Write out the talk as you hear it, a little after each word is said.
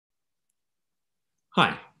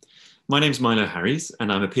Hi, my name's Milo Harries,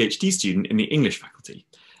 and I'm a PhD student in the English faculty,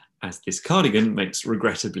 as this cardigan makes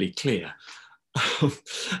regrettably clear.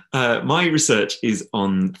 My research is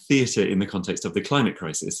on theatre in the context of the climate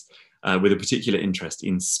crisis, with a particular interest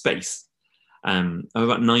in space. I'm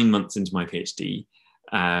about 9 months into my PhD,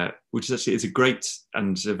 which is actually it's a great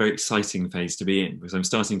and a very exciting phase to be in, because I'm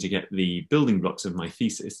starting to get the building blocks of my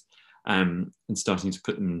thesis and starting to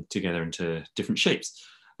put them together into different shapes.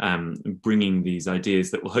 Bringing these ideas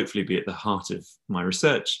that will hopefully be at the heart of my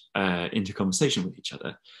research into conversation with each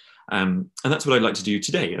other. And that's what I'd like to do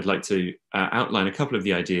today. I'd like to outline a couple of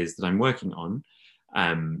the ideas that I'm working on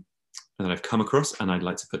and that I've come across, and I'd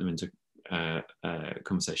like to put them into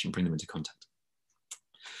conversation, bring them into contact.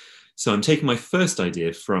 So I'm taking my first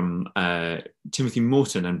idea from Timothy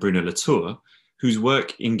Morton and Bruno Latour, whose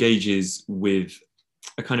work engages with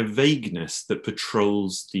a kind of vagueness that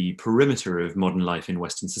patrols the perimeter of modern life in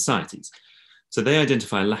Western societies. So they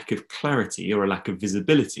identify a lack of clarity or a lack of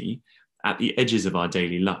visibility at the edges of our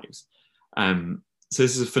daily lives. So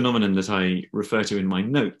this is a phenomenon that I refer to in my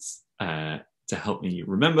notes to help me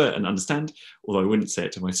remember and understand, although I wouldn't say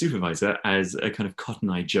it to my supervisor, as a kind of Cotton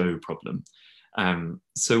Eye Joe problem.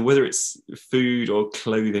 So whether it's food or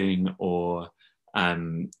clothing or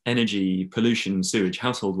energy, pollution, sewage,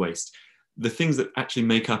 household waste, the things that actually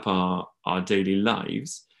make up our daily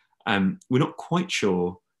lives, we're not quite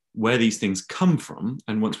sure where these things come from.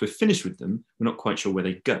 And once we're finished with them, we're not quite sure where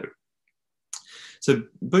they go. So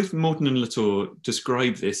both Morton and Latour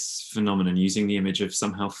describe this phenomenon using the image of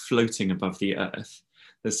somehow floating above the earth.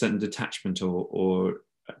 There's certain detachment or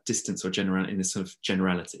distance or in this sort of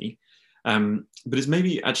generality. But it's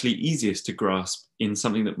maybe actually easiest to grasp in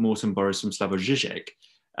something that Morton borrows from Slavoj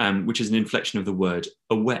Žižek, which is an inflection of the word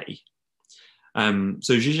away.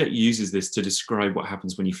 So Žižek uses this to describe what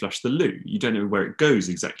happens when you flush the loo. You don't know where it goes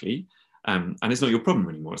exactly, and it's not your problem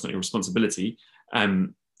anymore. It's not your responsibility.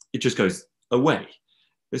 It just goes away.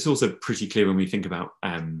 It's also pretty clear when we think about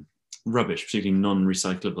rubbish, particularly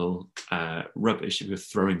non-recyclable rubbish. If we're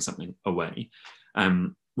throwing something away,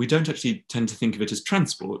 we don't actually tend to think of it as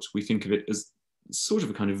transport. We think of it as sort of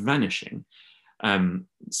a kind of vanishing.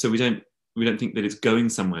 So we don't think that it's going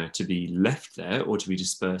somewhere to be left there or to be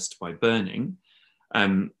dispersed by burning.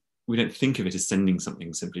 We don't think of it as sending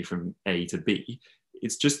something simply from A to B.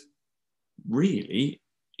 It's just really,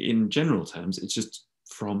 in general terms, it's just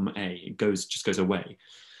from A. It just goes away.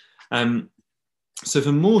 So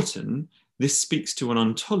for Morton, this speaks to an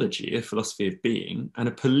ontology, a philosophy of being, and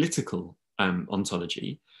a political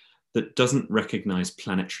ontology that doesn't recognize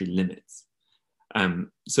planetary limits.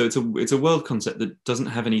 So it's a world concept that doesn't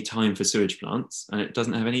have any time for sewage plants, and it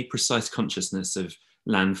doesn't have any precise consciousness of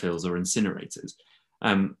landfills or incinerators.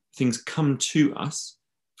 Things come to us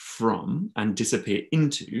from and disappear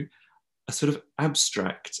into a sort of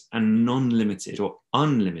abstract and non-limited or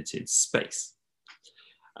unlimited space.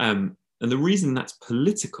 And the reason that's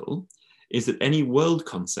political is that any world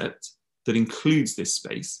concept that includes this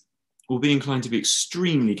space will be inclined to be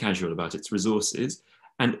extremely casual about its resources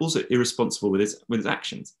and also irresponsible with its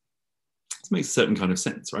actions. This makes a certain kind of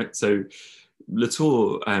sense, right? So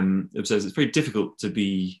Latour observes it's very difficult to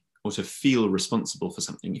be or to feel responsible for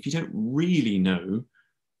something if you don't really know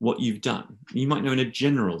what you've done. You might know in a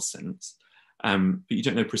general sense, but you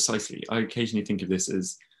don't know precisely. I occasionally think of this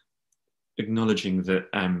as acknowledging that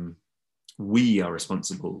we are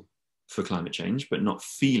responsible for climate change, but not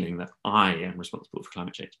feeling that I am responsible for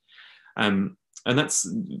climate change. And that's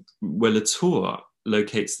where Latour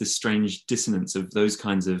locates this strange dissonance of those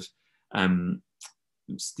kinds of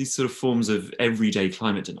these sort of forms of everyday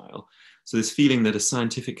climate denial. So this feeling that a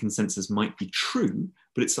scientific consensus might be true,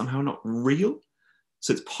 but it's somehow not real.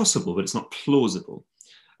 So it's possible, but it's not plausible.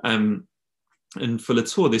 And for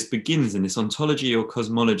Latour, this begins in this ontology or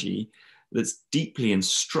cosmology that's deeply and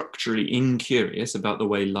structurally incurious about the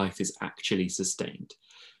way life is actually sustained.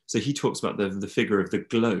 So he talks about the figure of the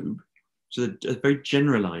globe, which is a very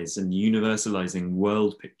generalized and universalizing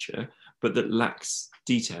world picture, but that lacks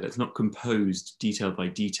detail. It's not composed detail by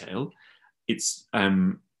detail. It's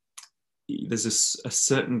there's a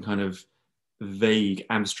certain kind of vague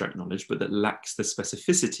abstract knowledge, but that lacks the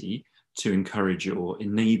specificity to encourage or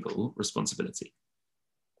enable responsibility.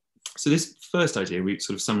 So this first idea, we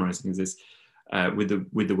sort of summarizing is this with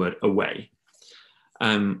the word away.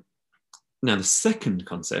 Now the second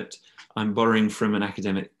concept, I'm borrowing from an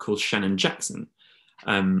academic called Shannon Jackson.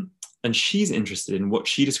 And she's interested in what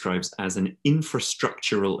she describes as an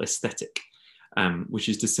infrastructural aesthetic, which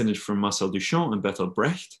is descended from Marcel Duchamp and Bertolt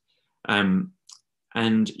Brecht.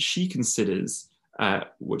 And she considers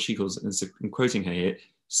what she calls, and I'm quoting her here,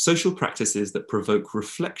 social practices that provoke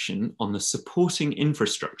reflection on the supporting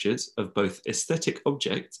infrastructures of both aesthetic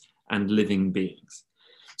objects and living beings.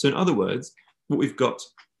 So in other words, what we've got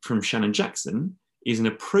from Shannon Jackson is an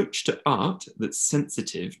approach to art that's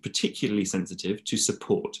sensitive, particularly sensitive to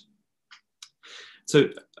support. So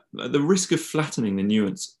at the risk of flattening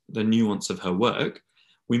the nuance of her work,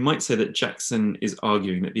 we might say that Jackson is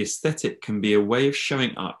arguing that the aesthetic can be a way of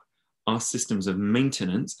showing up our systems of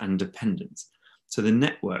maintenance and dependence. So the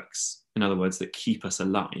networks, in other words, that keep us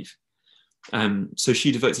alive. So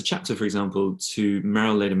she devotes a chapter, for example, to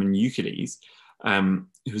Meryl Lederman Euclides,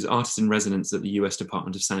 who's artist in residence at the US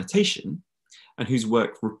Department of Sanitation, and whose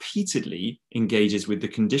work repeatedly engages with the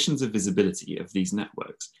conditions of visibility of these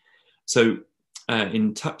networks. So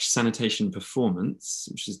in Touch Sanitation Performance,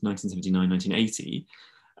 which is 1979-1980,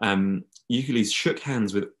 Euclides shook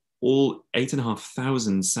hands with all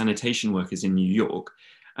 8,500 sanitation workers in New York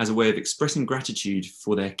as a way of expressing gratitude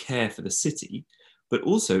for their care for the city, but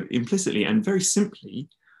also implicitly and very simply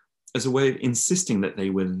as a way of insisting that they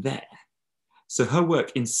were there. So her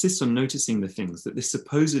work insists on noticing the things that this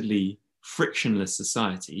supposedly frictionless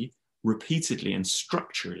society repeatedly and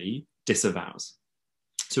structurally disavows.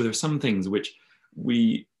 So there are some things which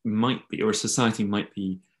we might be, or a society might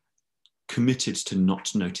be, committed to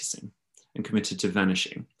not noticing and committed to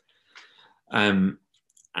vanishing.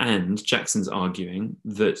 And Jackson's arguing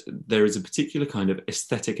that there is a particular kind of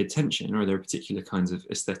aesthetic attention, or there are particular kinds of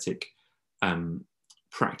aesthetic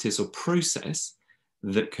practice or process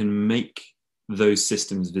that can make those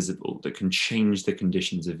systems visible, that can change the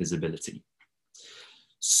conditions of visibility.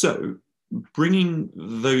 So bringing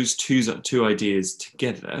those two ideas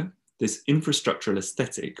together, this infrastructural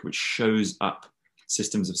aesthetic, which shows up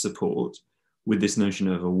systems of support, with this notion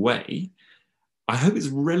of a way, I hope it's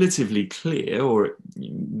relatively clear, or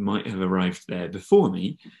you might have arrived there before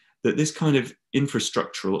me, that this kind of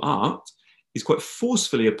infrastructural art is quite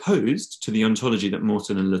forcefully opposed to the ontology that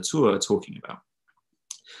Morton and Latour are talking about.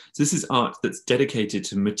 So this is art that's dedicated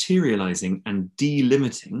to materializing and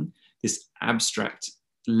delimiting this abstract,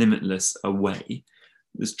 limitless away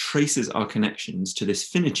that traces our connections to this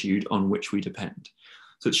finitude on which we depend.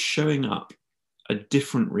 So it's showing up a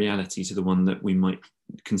different reality to the one that we might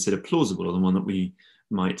consider plausible, or the one that we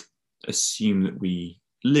might assume that we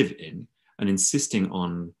live in, and insisting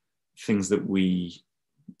on things that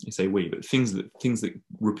things that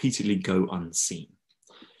repeatedly go unseen.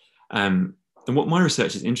 And what my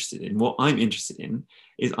research is interested in, what I'm interested in,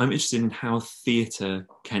 is I'm interested in how theatre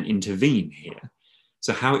can intervene here.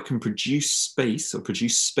 So how it can produce space, or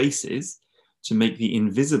produce spaces, to make the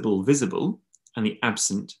invisible visible and the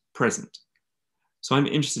absent present. So I'm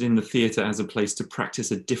interested in the theatre as a place to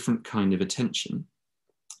practice a different kind of attention.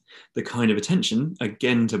 The kind of attention,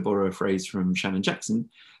 again to borrow a phrase from Shannon Jackson,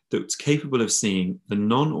 that's capable of seeing the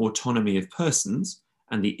non-autonomy of persons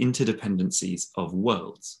and the interdependencies of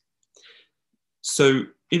worlds. So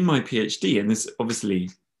in my PhD, and this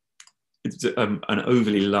obviously, it's an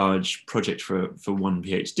overly large project for one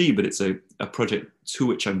PhD, but it's a project to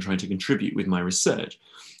which I'm trying to contribute with my research.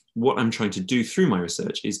 What I'm trying to do through my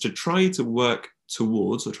research is to try to work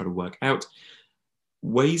towards, or try to work out,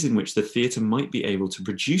 ways in which the theatre might be able to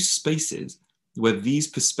produce spaces where these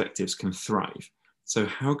perspectives can thrive. So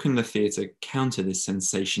how can the theatre counter this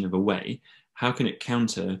sensation of away? How can it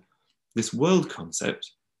counter this world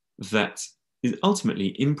concept that is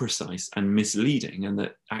ultimately imprecise and misleading, and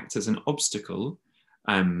that acts as an obstacle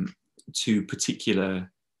to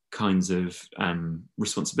particular kinds of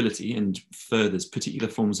responsibility, and furthers particular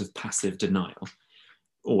forms of passive denial,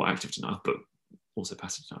 or active denial, but also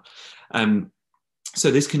passive denial.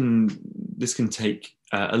 So this can take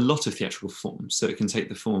a lot of theatrical forms. So it can take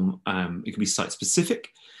the form, it can be site-specific,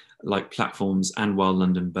 like Platforms and While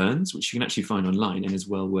London Burns, which you can actually find online and is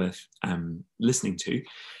well worth listening to.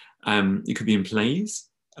 It could be in plays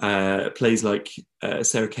like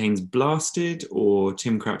Sarah Kane's Blasted, or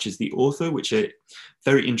Tim Crouch's The Author, which are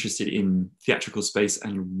very interested in theatrical space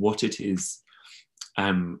and what it is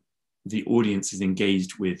the audience is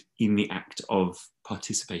engaged with in the act of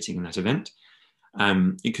participating in that event.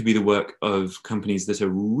 It could be the work of companies that are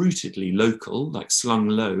rootedly local, like Slung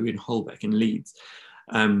Low in Holbeck in Leeds.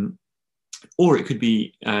 Or it could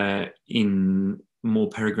be in more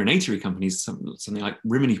peregrinatory companies, something like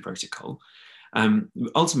Rimini Protocol.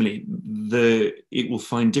 Ultimately, it will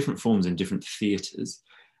find different forms in different theatres,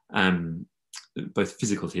 both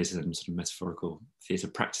physical theatres and sort of metaphorical theatre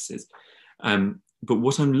practices. But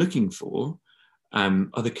what I'm looking for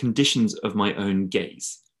are the conditions of my own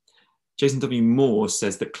gaze. Jason W. Moore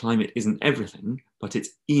says that climate isn't everything, but it's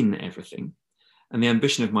in everything. And the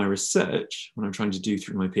ambition of my research, what I'm trying to do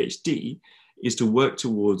through my PhD, is to work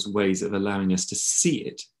towards ways of allowing us to see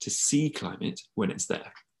it, to see climate when it's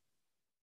there.